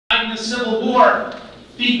died in the Civil War.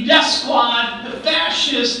 The death squad, the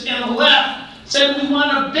fascists, and the left said we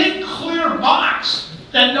want a big clear box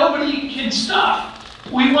that nobody can stuff.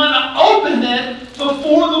 We want to open it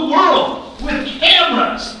before the world with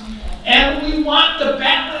cameras. And we want the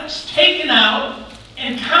ballots taken out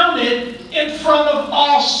and counted in front of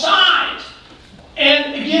all sides.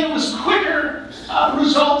 And again, it was quicker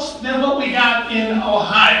results than what we got in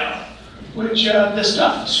Ohio, which the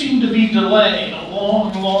stuff seemed to be delayed a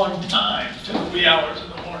long, long time, till the wee hours of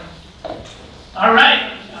the morning. All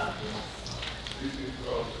right.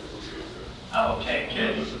 Okay,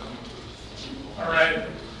 good. All right.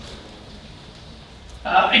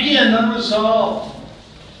 Again, unresolved.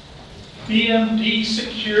 BMD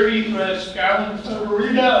security threats, Garland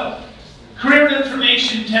Favorito, career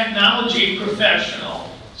information technology professional.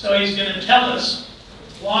 So he's going to tell us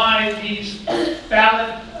why these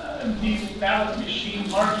ballot machine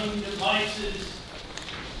marking devices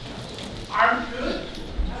aren't good,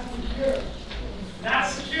 not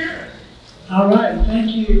secure. All right,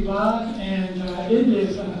 thank you, Bob, and it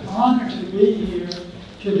is an honor to be here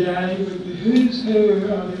today with the who's who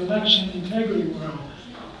of the election integrity world.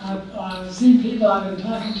 I've seen people I've been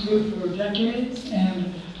talking to for decades,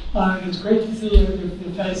 and it's great to see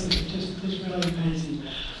the faces. It's really amazing.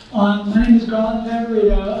 My name is Garland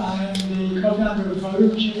Favorito. I am the co-founder of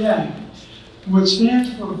VoterGA, which stands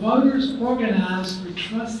for Voters Organized for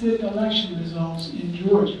Trusted Election Results in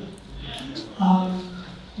Georgia.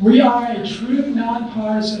 We are a true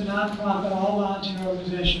nonpartisan, nonprofit, all-volunteer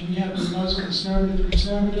organization. We have the most conservative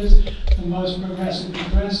conservatives, the most progressive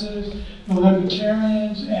progressives, the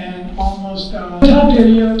libertarians, and almost... I'll talk to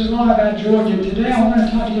you tomorrow about Georgia. Today I want to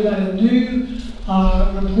talk to you about a new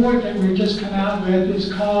report that we've just come out with. It's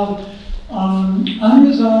called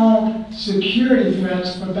Unresolved Security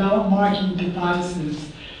Threats for Ballot-Marking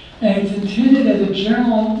Devices. And it's intended as a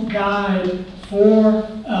general guide for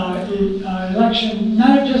election,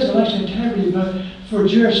 not just election integrity, but for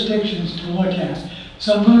jurisdictions to look at.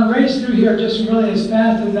 So I'm going to race through here just really as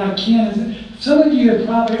fast as I can. Some of you have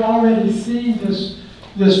probably already seen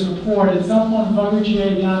this report. It's up on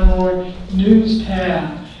voterga.org news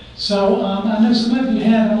tab. So I know some of you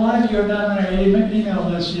have, and a lot of you are not on our email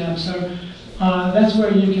list yet, so that's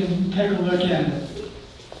where you can take a look at it.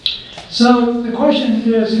 So the question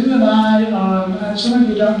is, who am I? Some of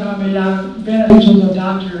you don't know me. I've been a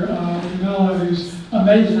Dr. Miller, who's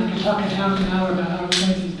amazing. I can talk in half an hour about how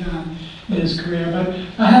things he's done in his career. But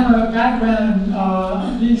I have a background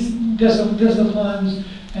in these disciplines,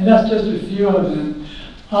 and that's just a few of them.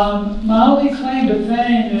 My only claim to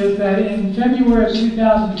fame is that in February of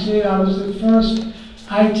 2002, I was the first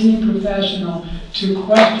IT professional to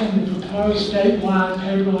question the proposed statewide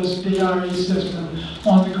paperless DRE system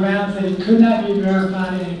on the grounds that it could not be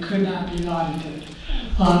verified and it could not be audited.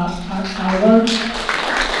 I wrote,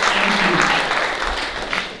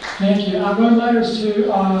 thank you. I wrote letters to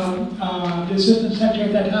the Assistant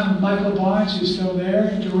Secretary at that time, Michael Barnes, who's still there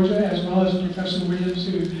in Georgia, as well as Professor Williams,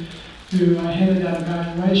 who headed that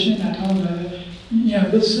evaluation. I told him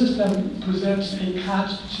that this system presents a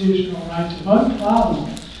constitutional right to vote problem.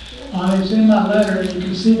 It's in my letter, and you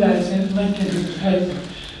can see that it's linked into the paper.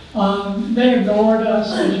 They ignored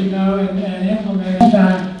us, as you know, and implemented, in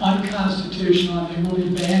fact, unconstitutional, and they will be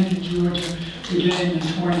banned in Georgia beginning in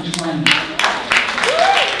 2020.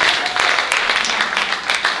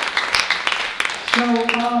 So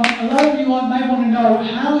a lot of you might want to know,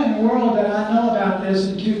 how in the world did I know about this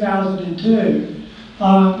in 2002?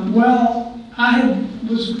 Well, I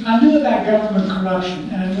knew about government corruption,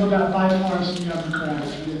 and I knew about bipartisan government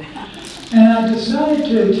corruption. And I decided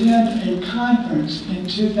to attend a conference in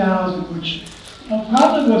 2000, which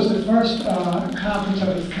probably was the first conference of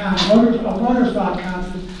its kind, a voter fraud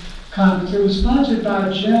conference. It was sponsored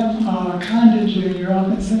by Jim Condon Jr. up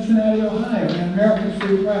in Cincinnati, Ohio, an American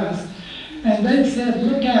Free Press. And they said,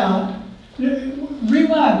 look out,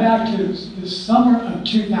 rewind back to the summer of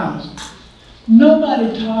 2000.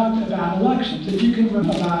 Nobody talked about elections. If you can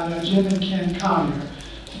remember about Jim and Ken Collier.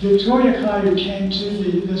 Victoria Collier came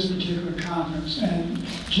to this particular conference, and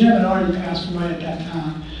Jim had already passed away at that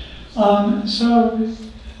time. So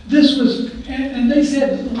this was, and they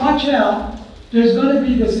said, watch out, there's going to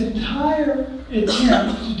be this entire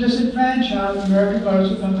attempt to disenfranchise American voters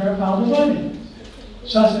with unverifiable voting.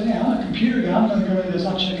 So I said, yeah, I'm a computer guy, I'm going to go to this,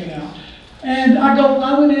 I'll check it out. And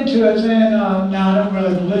I went into it saying, no, I don't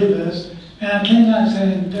really believe this. And I came out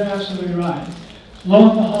saying, they're absolutely right. Lo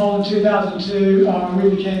and behold, in 2002,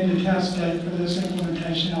 we became the test state for this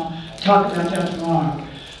implementation. I'll talk about that tomorrow.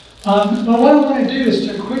 But what I want to do is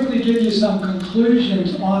to quickly give you some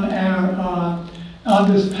conclusions on our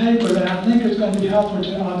on this paper that I think is going to be helpful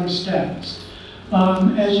to other states.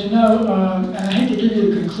 As you know, and I hate to give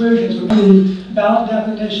you the conclusions, but the ballot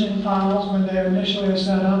definition files, when they initially are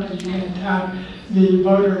set up, and you can attack the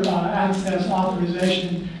voter access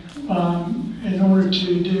authorization in order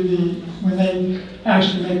to do when they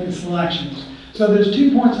actually make the selections. So there's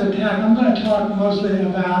 2 points of attack. I'm going to talk mostly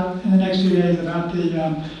about, in the next few days, about the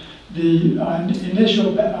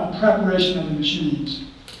initial preparation of the machines.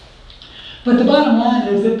 But the bottom line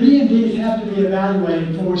is that BMDs have to be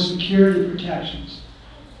evaluated for security protections.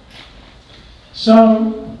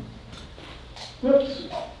 So,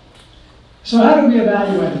 So how do we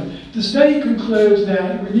evaluate it? The study concludes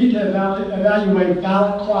that we need to evaluate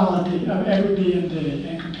ballot quality of every BMD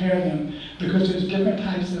and compare them, because there's different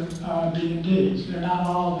types of BMDs. They're not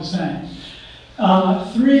all the same.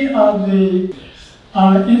 3 of the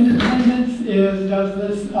independence is, does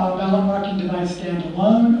this ballot marking device stand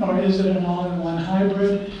alone, or is it an all-in-one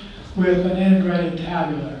hybrid with an integrated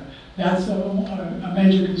tabular? That's a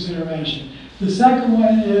major consideration. The second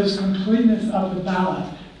one is completeness of the ballot.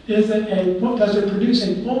 Does it produce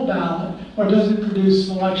a full ballot, or does it produce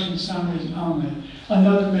selection summaries only?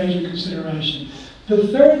 Another major consideration. The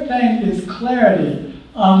third thing is clarity.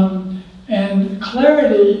 And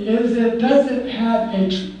clarity is does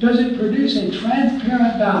it produce a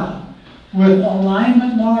transparent ballot with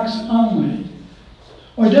alignment marks only,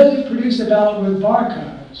 or does it produce a ballot with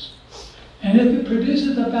barcodes? And if it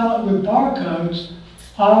produces a ballot with barcodes,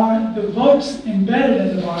 are the votes embedded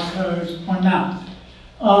in the barcodes or not?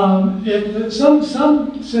 Some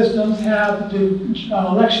systems have the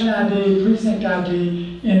election ID, precinct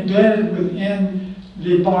ID embedded within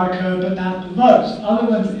the barcode, but not the votes. Other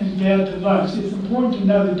ones embed the votes. It's important to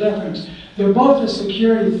know the difference. They're both a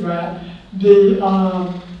security threat. The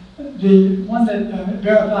one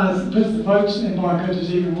that puts the votes in barcodes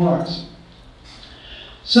is even worse.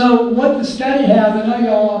 So what the study has, I know you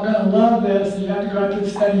all are going to love this, and you have to go out to the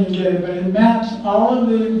study and get it, but it maps all of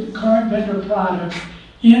the current vendor products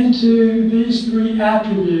into these 3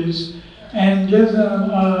 attributes and gives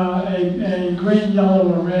them a green,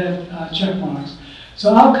 yellow, or red check marks.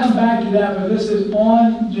 So I'll come back to that, but this is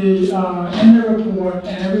on in the report,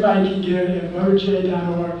 and everybody can get it at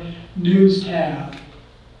voterj.org news tab.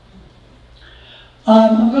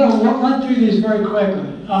 I'm going to run through these very quickly.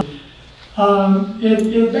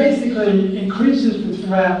 It basically increases the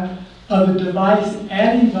threat of the device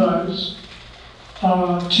adding votes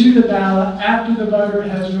to the ballot after the voter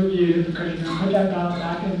has reviewed it, because you're going to put that ballot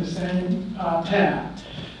back in the same tab.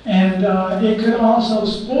 And it could also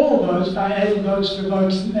spoil votes by adding votes to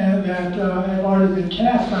votes that have already been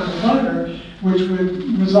cast by the voter, which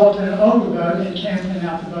would result in an overvote and canceling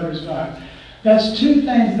out the voter's vote. That's 2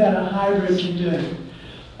 things that a hybrid can do.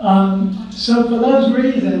 So for those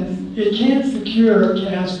reasons, it can't secure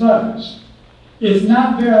cast votes. It's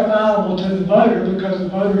not verifiable to the voter, because the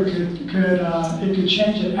voter could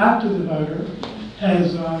change it after the voter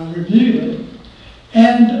has reviewed it.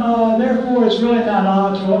 And therefore, it's really not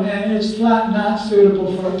auditable, and it's flat not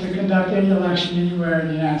suitable to conduct any election anywhere in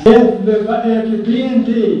the United States. If the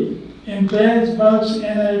BMD embeds votes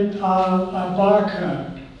in a barcode,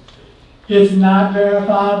 it's not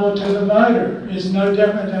verifiable to the voter. It's no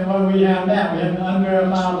different than what we have now. We have an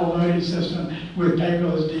unverifiable voting system with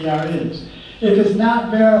paperless DREs. If it's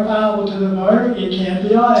not verifiable to the voter, it can't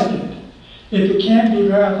be audited. If it can't be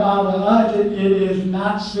verifiable and audited, it is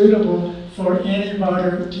not suitable for any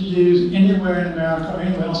voter to use anywhere in America or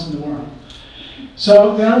anywhere else in the world.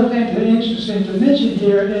 So the other thing that's interesting to mention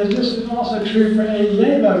here is this is also true for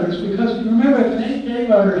ADA voters, because remember, if an ADA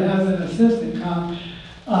voter has an assistant come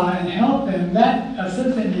and help them, that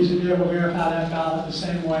assistant needs to be able to verify that ballot the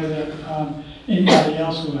same way that anybody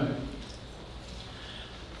else would.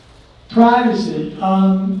 Privacy.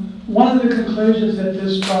 One of the conclusions that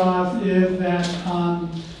this draws is that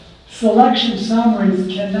selection summaries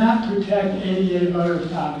cannot protect ADA voter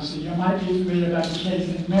privacy. You might be familiar about the case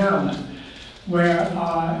in Maryland, where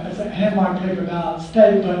it's a hand-marked paper ballot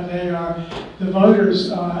state, but they are the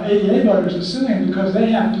voters, ADA voters, assuming because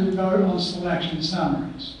they have to vote on selection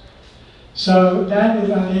summaries. So that is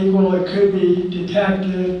unequal. It could be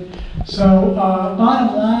detected. So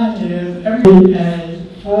bottom line is a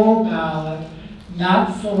full ballot,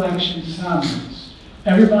 not selection summaries.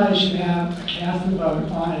 Everybody should have a cast of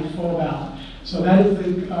vote on a full ballot. So that is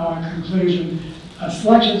the conclusion. A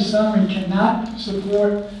selection summary cannot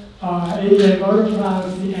support ADA voter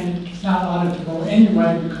privacy, and it's not auditable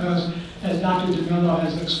anyway, because as Dr. DeMillo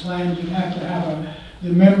has explained, you have to have the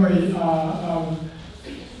memory of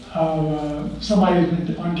somebody who's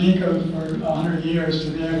been on Ginkgo for 100 years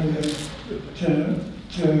to be able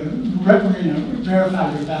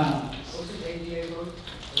verify your ballot.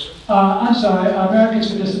 I'm sorry,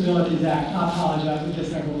 Americans with Disabilities Act. I apologize, a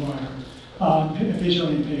disabled voter,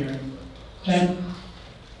 visually impaired. Okay.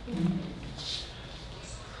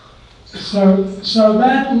 So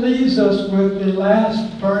that leaves us with the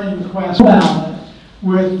last burning question ballot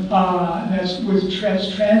that's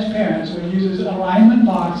transparent. So it uses alignment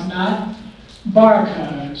marks, not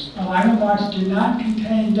barcodes. Alignment marks do not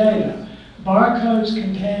contain data. Barcodes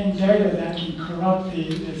contain data that can corrupt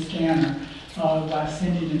the scanner by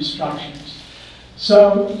sending instructions.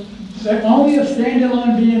 So only a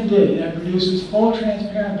standalone BMD that produces full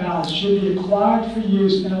transparent ballots should be acquired for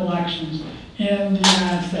use in elections in the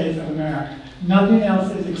United States of America. Nothing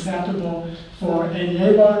else is acceptable for an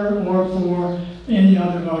ADA voter or for any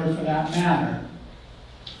other voter for that matter.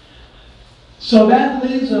 So that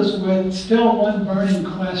leaves us with still one burning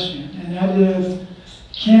question, and that is,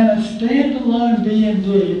 can a standalone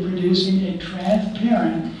BMD producing a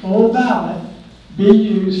transparent full ballot be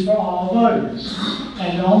used for all voters?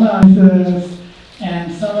 As you all know, this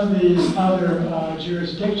and some of these other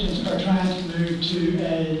jurisdictions are trying to move to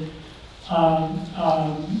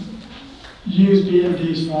use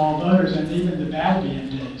BMDs for all voters, and even the bad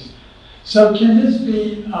BMDs. So can this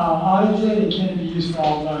be audited, and can it be used for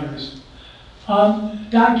all voters?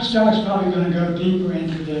 Dr. Stark's probably going to go deeper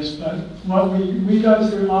into this, but what we go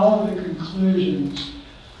through all of the conclusions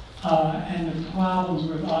and the problems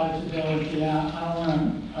with auditability. I don't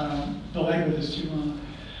want to belabor this too long.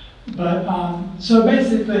 But so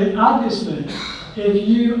basically, obviously, if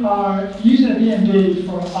you are using a BMD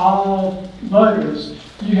for all voters,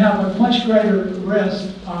 you have a much greater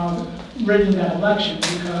risk of rigging that election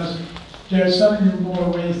because there's so many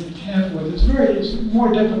more ways to tamper with it. It's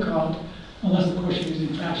more difficult, unless of course you're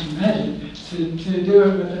using fraction magic, to do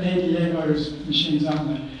it with an ADA voters machines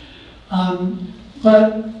only.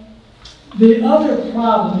 But the other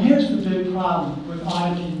problem, here's the big problem with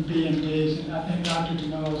auditing BMDs, and I think Dr.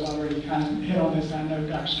 DeMello has already kind of hit on this, I know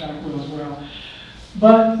Dr. Stark will as well.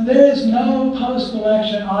 But there is no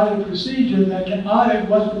post-election audit procedure that can audit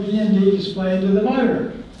what the BMD displayed to the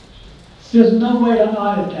voter. There's no way to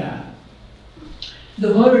audit that.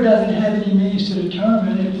 The voter doesn't have any means to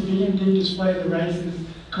determine if the BMD displayed the races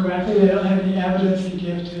correctly. They don't have any evidence to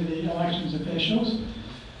give to the elections officials.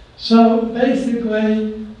 So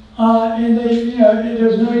basically,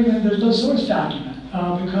 there's no source document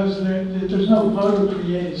because there's no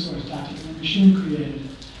voter-created source document. The machine created it.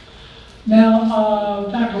 Now,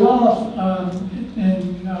 Dr. Wolof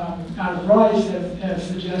out of Rice has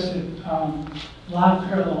suggested live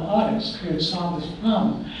parallel audits could solve this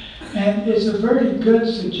problem. And it's a very good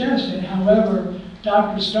suggestion. However,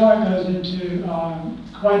 Dr. Starr goes into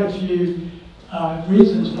quite a few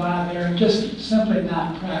reasons why they're just simply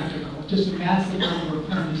not practical. Just a massive number of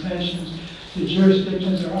permutations. The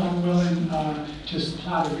jurisdictions are unwilling to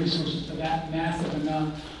supply the resources for that massive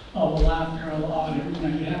amount of a live parallel audit.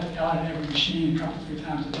 You have to audit every machine a couple, 3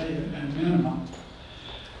 times a day at a minimum.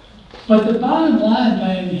 But the bottom line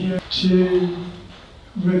thing here to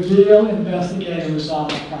reveal, investigate, and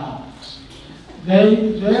resolve problems.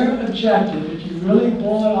 Their objective, if you really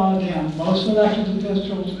boil it all down, most elections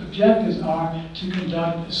officials' objectives are to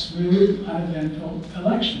conduct a smooth, uneventful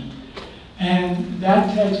election. And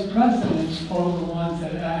that takes precedence over the ones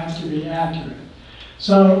that have to be accurate.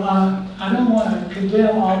 So I don't want to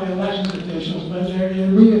condemn all the elections officials, but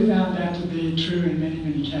we have found that to be true in many,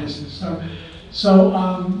 many cases. So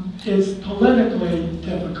it's politically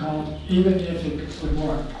difficult, even if it would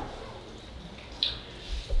work.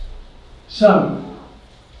 So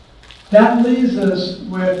that leaves us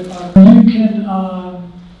with you can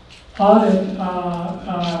audit,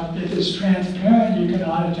 if it's transparent, you can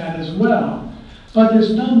audit that as well. But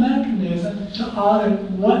there's no mechanism to audit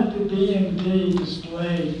what the BMD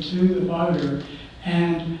displayed to the voter,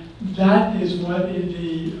 and that is what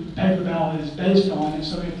the paper ballot is based on. And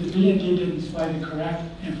so if the BMD didn't display the correct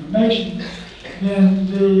information, then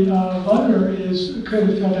the voter could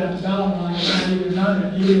have filled out the ballot line and not even known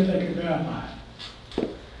it, even if they could verify it.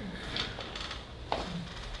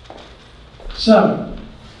 So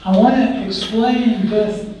I want to explain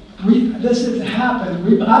this. This has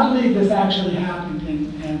happened. I believe this actually happened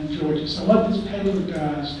in Georgia. So what this paper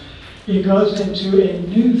does, it goes into a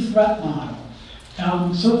new threat model.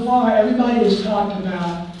 So far, everybody has talked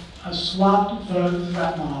about a swapped vote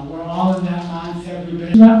threat model. We're all in that mindset. We've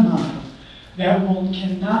been threat model that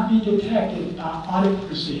cannot be detected by audit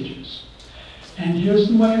procedures. And here's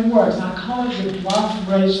the way it works. I call it the block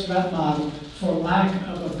race threat model for lack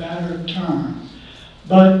of a better term.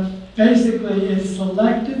 But basically it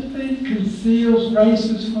selectively conceals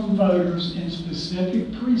races from voters in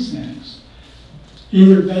specific precincts,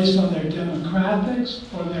 either based on their demographics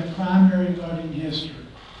or their primary voting history.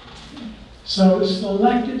 So it's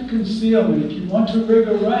selective concealment. If you want to rig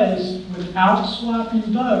a race without swapping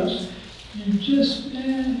votes, you just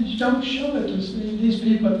you don't show it to these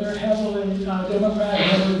people. They're heavily Democratic,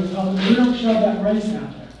 heavily Republican. You don't show that race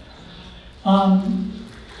out there.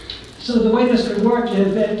 So the way this could work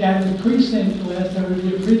is that the precinct list, there would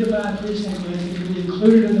be a predefined precinct list. It could be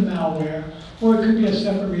included in the malware, or it could be a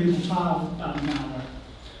separate readable file about malware.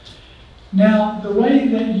 Now, the way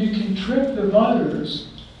that you can trick the voters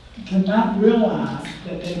to not realize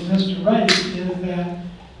that they missed a race is that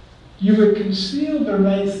you would conceal the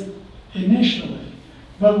race initially,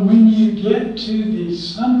 but when you get to the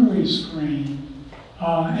summary screen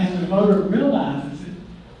and the voter realizes it,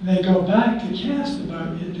 they go back to cast the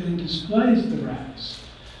vote, it then displays the race.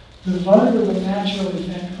 The voter would naturally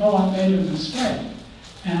think, oh, I made a mistake,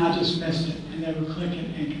 and I just missed it, and they would click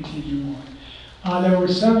it and continue on. There were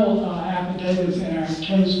several affidavits in our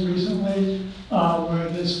case recently where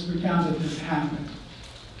we found that this happened.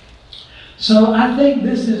 So I think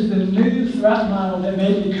this is the new threat model that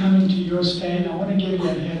may be coming to your state. I want to give you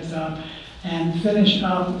a heads up and finish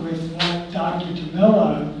up with what Dr.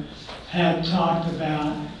 DeMillo had talked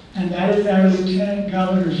about, and that is our lieutenant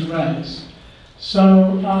governor's race.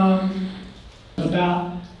 So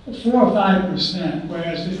about 4 or 5%,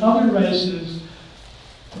 whereas the other races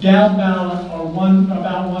down ballot are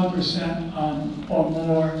about 1% or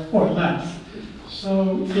more or less.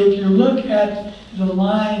 So if you look at the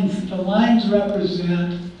lines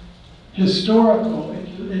represent historical.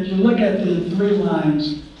 If you look at the 3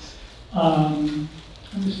 lines, let me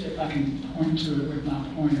see if I can point to it with my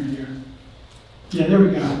pointer here. Yeah, there we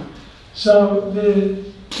go. So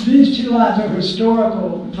these 2 lines are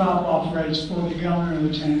historical drop-off rates for the governor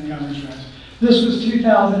and lieutenant governor's race. This was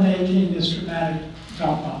 2018, this dramatic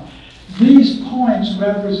drop-off. These points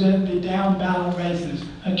represent the down-ballot races,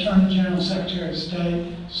 Attorney General, Secretary of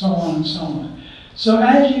State, so on and so on. So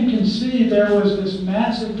as you can see, there was this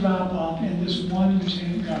massive drop-off in this one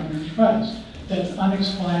lieutenant governor's race that's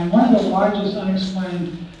unexplained, one of the largest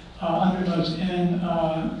unexplained undervotes in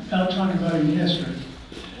electronic voting history.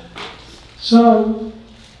 So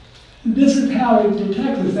this is how it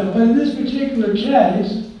detects itself. But in this particular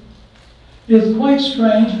case, it's quite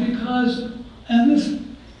strange because in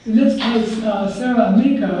this case, Sarah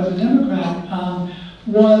Amico, the Democrat,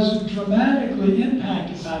 was dramatically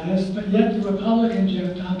impacted by this, but yet the Republican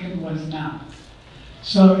Jeff Duncan was not.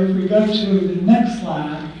 So if we go to the next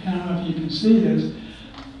slide, I don't know if you can see this,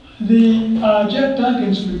 the Jeff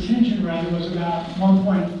Duncan's retention rate was about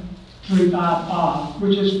 1.35 off,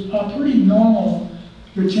 which is a pretty normal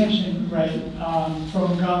retention rate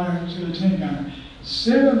from governor to lieutenant governor.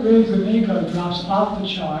 Sarah Riggs Amico drops off the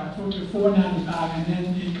chart to 495, and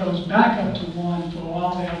then it goes back up to 1 for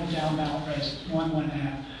all the other down ballot races, 1,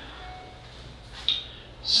 1.5.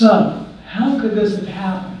 So, how could this have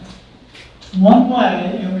happened? One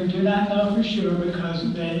way, and we do not know for sure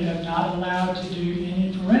because they have not allowed to do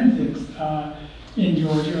any forensics in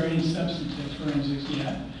Georgia or any substantive forensics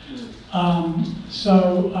yet.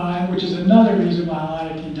 Which is another reason why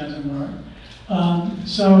auditing doesn't work. And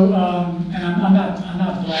I'm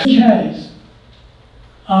not black. In case,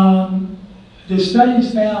 the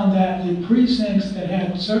studies found that the precincts that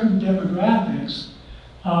had certain demographics,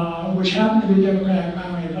 which happened to be Democratic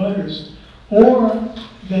primary voters, or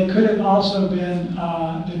they could have also been,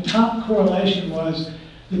 the top correlation was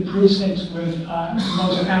the precincts with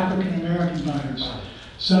most African American voters.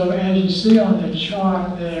 So as you see on the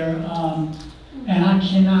chart there, and I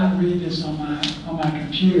cannot read this on my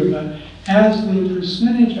computer, but as the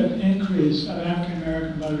percentage of increase of African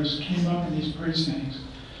American voters came up in these precincts,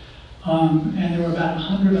 and there were about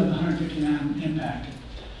 100 of the 159 impacted,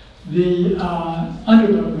 the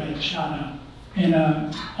undervote rate shot up in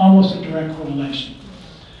almost a direct correlation.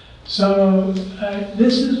 So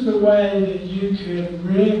this is the way that you could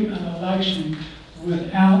rig an election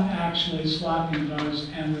without actually swapping votes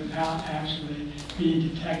and without actually being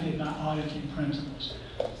detected by auditing principles.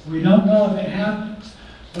 We don't know if it happens,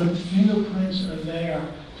 but the fingerprints are there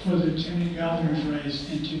for the lieutenant governor's race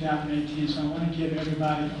in 2018, so I want to give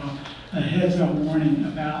everybody a heads-up warning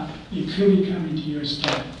about it could be coming to your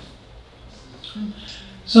state.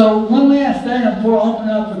 So one last thing before I open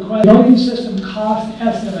up for questions. Voting system cost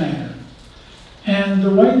estimator. And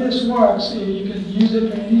the way this works, you can use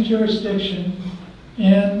it for any jurisdiction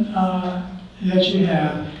that you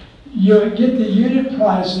have. You get the unit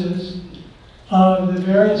prices of the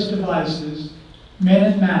various devices, min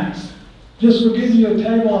and max, this will give you a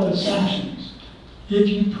table of assumptions. If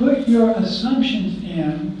you put your assumptions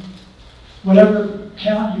in, whatever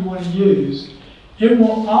count you want to use, it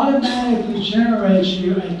will automatically generate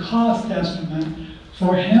you a cost estimate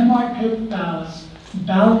for hand-marked paper ballots,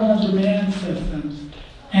 ballot-on-demand systems,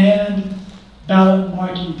 and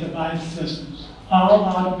ballot-marking device systems, all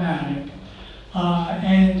automatic.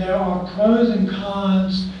 And there are pros and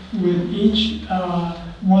cons with each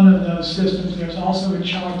one of those systems. There's also a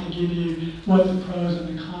chart to give you what the pros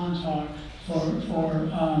and the cons are for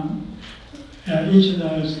each of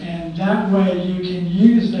those. And that way you can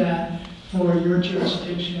use that for your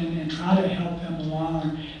jurisdiction and try to help them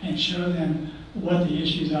along and show them what the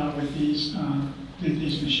issues are with these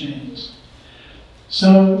machines.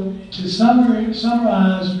 So to summarize,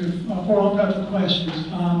 before I open up for questions,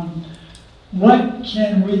 what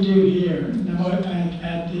can we do here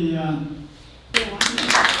at the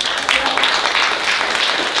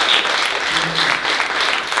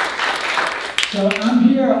So I'm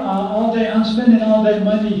here all day. I'm spending all day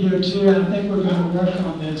Monday here too, and I think we're going to work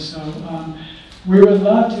on this. So we would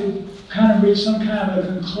love to kind of reach some kind of a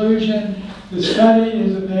conclusion. The study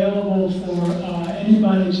is available for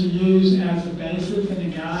anybody to use as a basis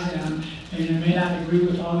and a guide. And you may not agree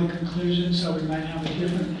with all the conclusions, so we might have a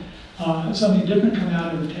different, something different come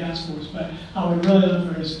out of the task force. But I would really love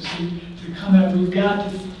for us to come out. We've got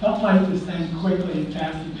to fight this thing quickly and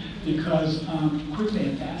fastly, because quickly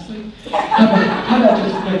and fastly. How about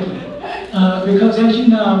just quickly? Because as you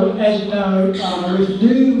know, with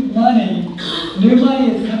new money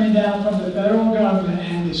is coming down from the federal government,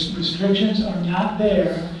 and the restrictions are not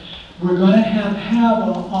there. We're going to have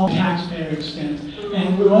all taxpayer expense,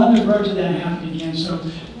 and we're on the verge of that happening again. So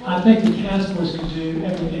I think the task force can do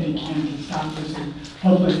everything it can to stop this and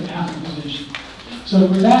hopefully have a position. So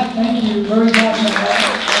with that, thank you very much.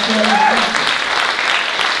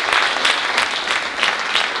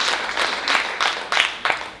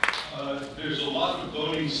 There's a lot of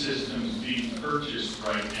voting systems being purchased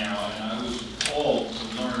right now, and I was appalled to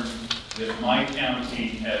learn that my county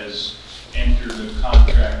has entered a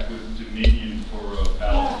contract with Dominion for a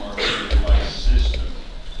ballot-marking device system.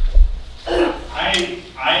 I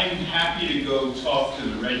am happy to go talk to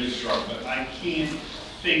the registrar, but I can't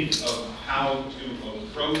think of how to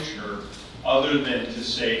approach her other than to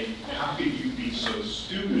say, how could you be so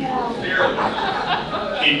stupid or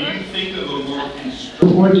careless? Can you think of a more constructive?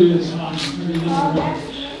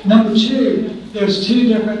 Number two, there's two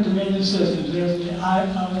different Dominion systems. There's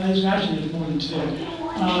actually there's more than two.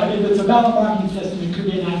 If it's a ballot-marking system, it could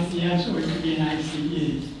be an ICS or it could be an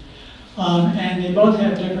ICE. And they both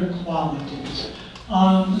have different qualities.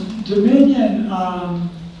 Dominion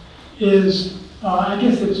is, I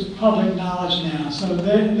guess it's public knowledge now. So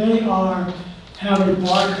they have a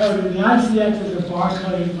barcoded, the ICX is a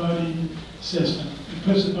barcoded voting system. It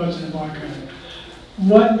puts the votes in a barcode.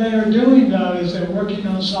 What they're doing though is they're working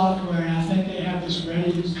on software, and I think they have this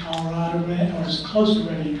ready in Colorado, or it's close to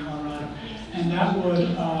ready in Colorado, and that would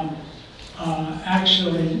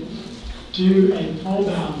actually do a full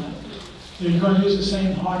ballot. They're going to use the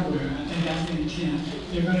same hardware. I think that's the intent.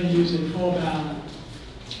 They're going to use a full ballot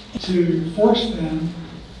to force them.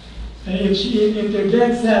 If they're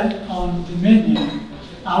dead set on Dominion,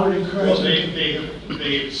 I would encourage them. Well,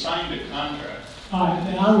 they have signed a contract.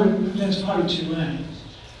 Then that's probably too late.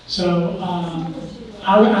 So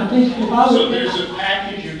I think if I would. So there's a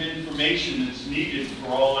package of information that's needed for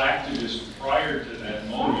all activists prior to that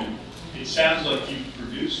moment. It sounds like you've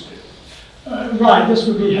produced it. Right, this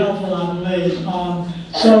would be helpful, I believe.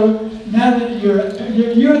 So now that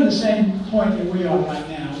you're in the same point that we are right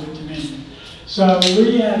now with Dominion. So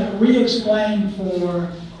we explained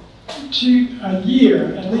for a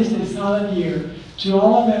year, at least a solid year, to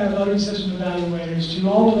all of our voting system evaluators, to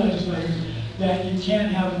all the legislators, that you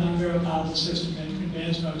can't have an unverifiable system in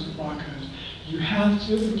advanced votes and barcodes. You have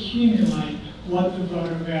to accumulate what the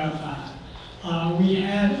voter verified. We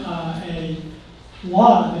had a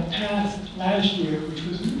law that passed last year, which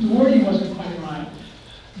was, the wording wasn't quite right,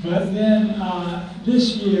 but then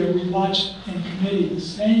this year we watched in committee the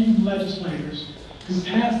same legislators who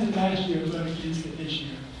passed it last year vote against it this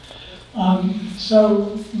year.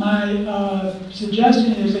 So my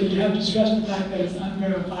suggestion is that you have to stress the fact that it's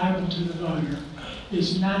unverifiable to the voter.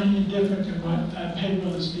 It's not any different than what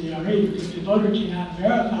paperless DRE, because the voter cannot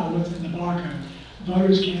verify what's in the barcode.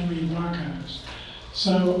 Voters can't read barcodes.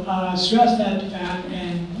 So stress that fact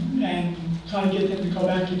and try to get them to go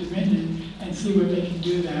back to Dominion and see what they can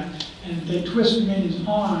do that. And if they twist Dominion's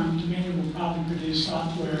arm, Dominion will probably produce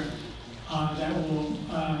software that will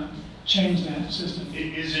change that system.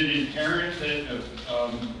 Is it inherent that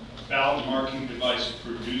ballot marking device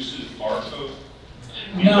produces barcode?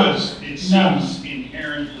 No, Because it no. seems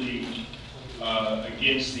inherently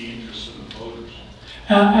against the interests of the voters.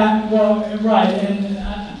 Well, right, and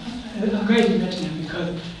I'm glad you mentioned that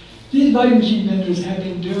because these voting machine vendors have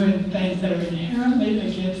been doing things that are inherently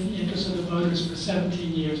against the interests of the voters for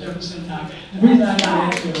 17 years, ever since the reason I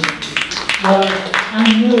got into it was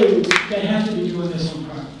I knew they had to be doing this on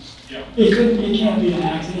purpose. Yeah. It can't be an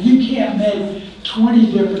accident. You can't make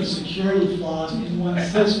 20 different security flaws in one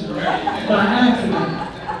system by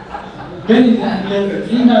accident. Benny's in business,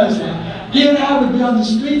 he knows that. He and I would be on the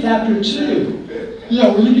streets after 2. You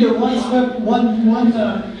know, when you get one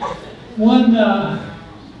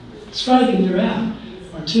strike and you're out,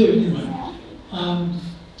 or 2 anyway.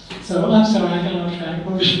 So I'm sorry, I got off track.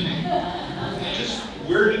 What was your name? Just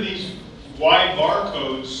where do these, why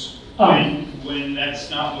barcodes when that's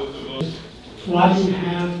not what the voters? Why do you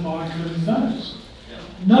have barcode votes?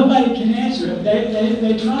 Nobody can answer it.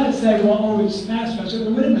 They try to say, well, oh, it's faster. I said,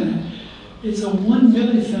 well, wait a minute. It's a 1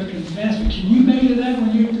 millisecond faster. Can you measure that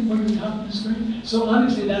when you're talking to the screen? So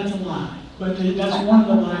obviously that's a lie, but that's one of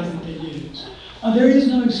the lies that they use. There is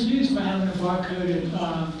no excuse for having a barcoded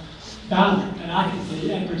ballot that I can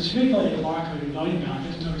see, and particularly a barcoded voting ballot.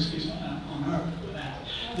 There's no excuse on earth for that.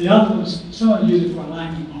 The other ones, someone used it for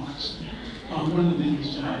alignment marks. One of the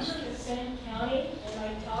vendors does. The same county, and I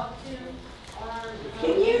talked to our.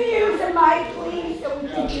 Can you use the mic, please, so we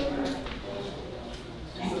can hear you?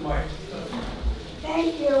 Use the mic.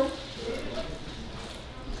 Thank you.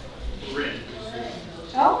 Rin.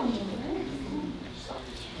 Oh.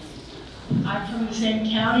 I'm from the same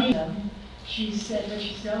county. She said that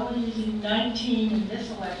she's only using 19 in this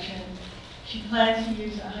election. She plans to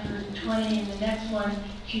use 120 in the next one.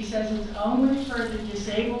 She says it's only for the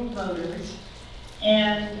disabled voters,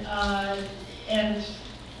 and it's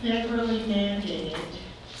federally mandated.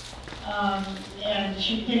 And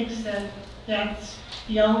she thinks that that's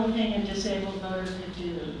the only thing a disabled voter could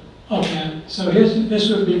do. Okay, so this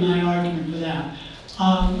would be my argument for that.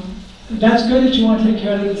 That's good that you want to take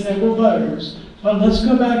care of the disabled voters, but let's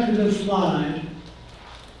go back to the slide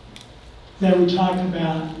that we talked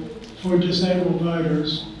about for disabled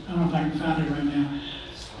voters. I don't know if I can find it right now.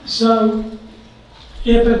 So,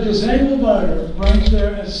 if a disabled voter brings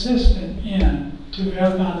their assistant in to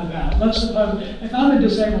verify the ballot, let's suppose, if I'm a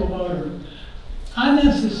disabled voter, I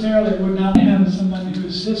necessarily would not have someone who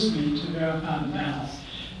assists me to verify the ballot.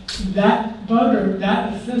 That voter,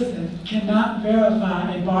 that assistant, cannot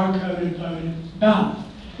verify a barcoded voted ballot.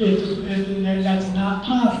 That's not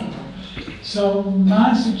possible. So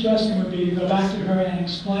my suggestion would be to go back to her and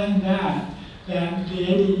explain that the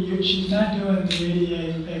ADA, she's not doing the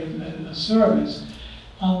ADA a service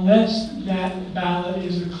unless that ballot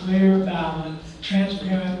is a clear ballot,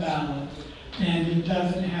 transparent ballot, and it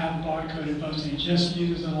doesn't have barcoded votes. It just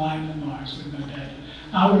uses alignment marks with no data.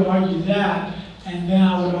 I would argue that, and then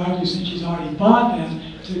I would argue, since she's already bought them,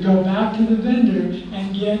 to go back to the vendor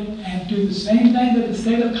and do the same thing that the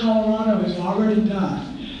state of Colorado has already done.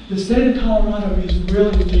 The state of Colorado is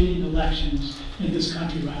really leading elections in this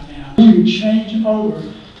country right now. You change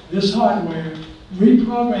over this hardware,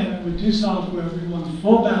 reprogram it with new software. We want a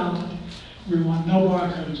full ballot. We want no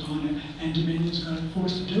barcodes on it, and Dominion's going to be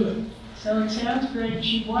forced to do it. So it sounds great.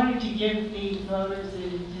 She wanted to give the voters,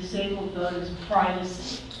 the disabled voters,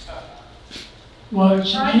 privacy. Well,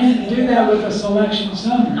 she can't do that with a selection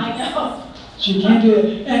summary. I know. She can't do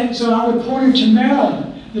it. And so I would point her to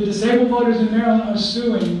Maryland. The disabled voters in Maryland are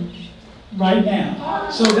suing right now.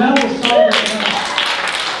 So that will solve the problem.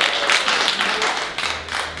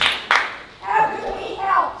 How can we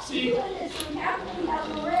help? See? How can we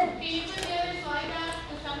help Lorraine? Can you put the other slide back,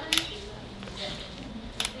 the summary?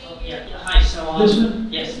 Thank you. Yeah, hi, so, This one?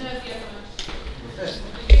 yes, No, it's the other one.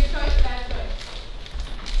 Good choice, bad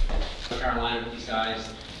choice. Carolina with these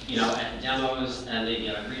guys, you know, at the demos, and the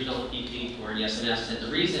regional PP for the SNS said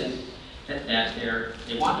the reason that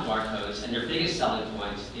they want the barcodes, and their biggest selling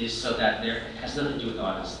points is so that it has nothing to do with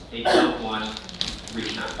audits. They don't want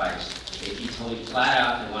recount fights. He told me flat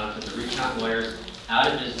out they want to put the recount lawyers out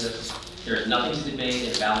of business. There's nothing to debate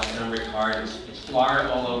in a ballot summary card. It's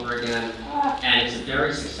Florida all over again, and it's a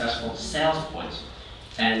very successful sales point.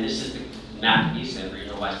 And this is the Matt Beeson,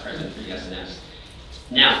 regional vice president for the SNS.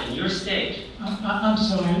 Now, in your state, I'm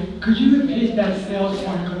sorry. Could you repeat that sales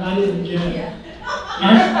point? Because I didn't get it.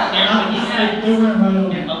 They went right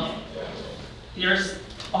over. okay. There's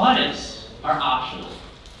audits are optional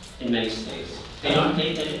in many states. They don't.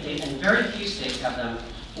 And very few states have them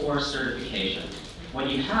for certification. What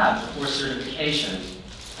you have for certification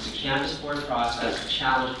is a canvas board process, a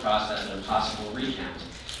challenge process, and a possible recount.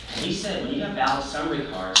 And he said when you have ballot summary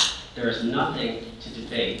cards, There is nothing to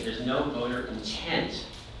debate. There's no voter intent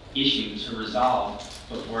issue to resolve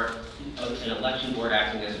before an election board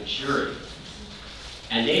acting as a jury.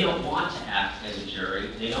 And they don't want to act as a jury.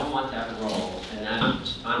 They don't want that role. And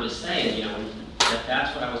I'm just saying, you know,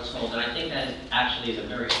 that's what I was told. And I think that actually is a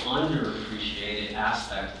very underappreciated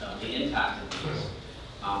aspect of the impact of these.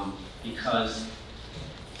 Because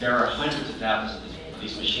there are hundreds of thousands of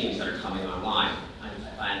these machines that are coming online.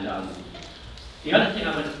 And the other thing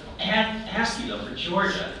I would ask you, though, for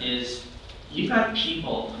Georgia is you've got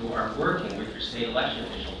people who are working with your state election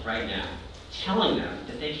officials right now, telling them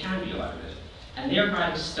that they can be audited. And they're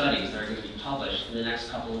writing studies that are going to be published in the next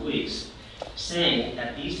couple of weeks, saying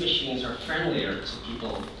that these machines are friendlier to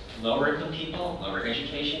people, lower income people, lower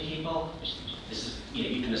education people. This is, you know,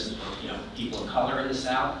 euphemism for, you know, people of color in the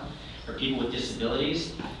South, for people with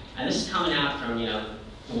disabilities. And this is coming out from, you know,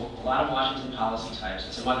 a lot of Washington policy types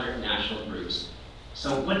and some other national groups.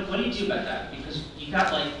 So what do you do about that? Because you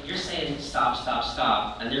got, like, you're saying stop, stop,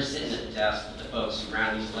 stop, and they're sitting at the desk with the folks who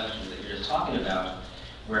ran these elections that you're just talking about,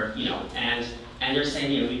 where, you know, and they're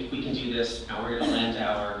saying, you know, we can do this, and we're going to lend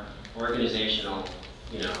our organizational,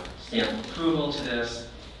 you know, stamp of approval to this,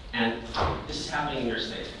 and this is happening in your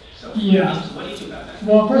state. So, yeah. So what do you do about that?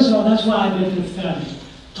 Well, first of all, that's why I did the study,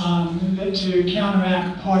 to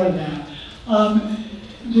counteract part of that.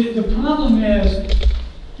 The problem is,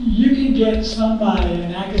 you can get somebody,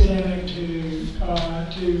 an academic,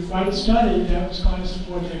 to write a study that was going to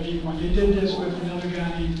support their viewpoint. They did this with another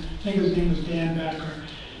guy named, I think his name was Dan Becker.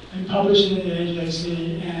 They published it in the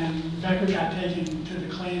AJC, and Becker got taken to the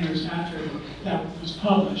cleaners after that was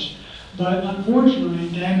published. But unfortunately,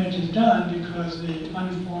 damage is done because the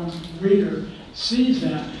uninformed reader sees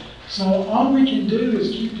that. So all we can do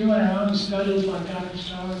is keep doing our own studies like Dr.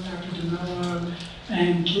 Starr, Dr. DeMello,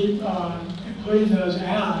 and keep putting those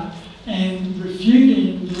out and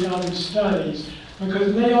refuting the other studies,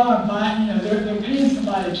 because they are buying, you know, they're paying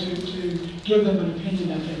somebody to give them an opinion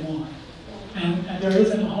that they want. And there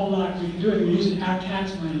isn't a whole lot we can do. They're using our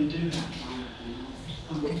tax money to do that.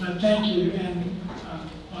 But thank you, and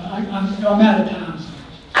I'm out of time. So.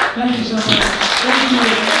 Thank you so much.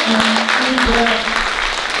 Thank you.